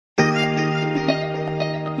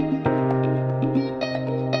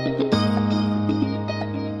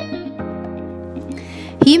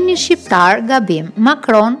Himni shqiptar gabim.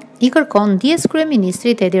 Macron I kërkon ndjesë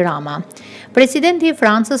kryeministrit Rama. Presidenti I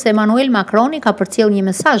Francës Emmanuel Macron I ka përcjellë një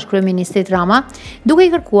mesazh kryeministrit Rama, duke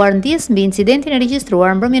I kërkuar ndjesë mbi incidentin e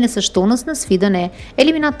regjistruar mbrëmjen e së shtunës në sfidën e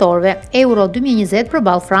eliminatorëve Euro 2020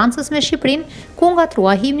 përballë Francës me Shqipërinë, ku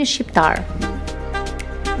ngatrua himni shqiptar.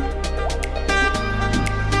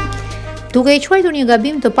 Duke I quajtur një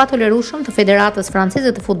gabim të patolerueshëm të Federatës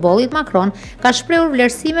Franceze të Futbollit, Macron ka shprehur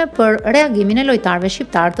vlerësime për reagimin e lojtarëve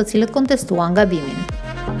shqiptar të cilët kontestuan gabimin.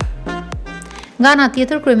 Nga ana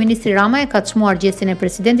tjetër, kryeministri Rama e ka çmuar gjestin e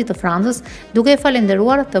presidentit të Francës, duke e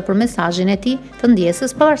falenderuar atë për mesazhin e tij të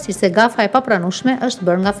ndjesës, pavarësisht se gafa e papranueshme është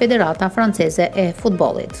bërë nga Federata Franceze e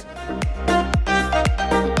Futbollit.